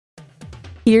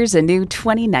Here's a new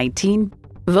 2019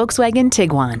 Volkswagen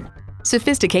Tiguan.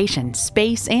 Sophistication,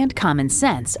 space, and common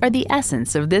sense are the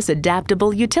essence of this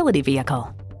adaptable utility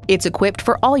vehicle. It's equipped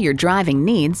for all your driving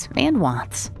needs and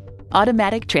wants.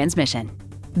 Automatic transmission,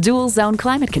 dual-zone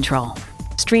climate control,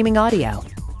 streaming audio,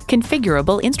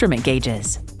 configurable instrument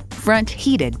gauges, front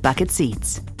heated bucket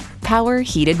seats, power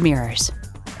heated mirrors,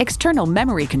 external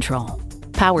memory control,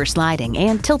 power sliding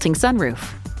and tilting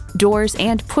sunroof, doors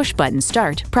and push-button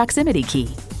start proximity key,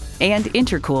 and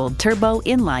intercooled turbo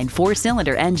inline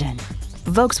 4-cylinder engine.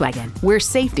 Volkswagen, where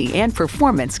safety and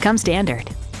performance come standard.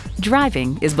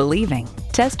 Driving is believing.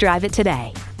 Test drive it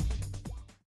today.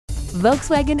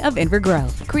 Volkswagen of Inver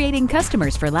Grove, creating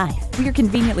customers for life. We are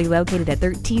conveniently located at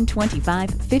 1325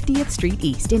 50th Street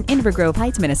East in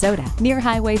Inver-Grove-Heights, Minnesota, near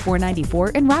Highway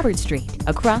 494 and Robert Street,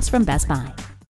 across from Best Buy.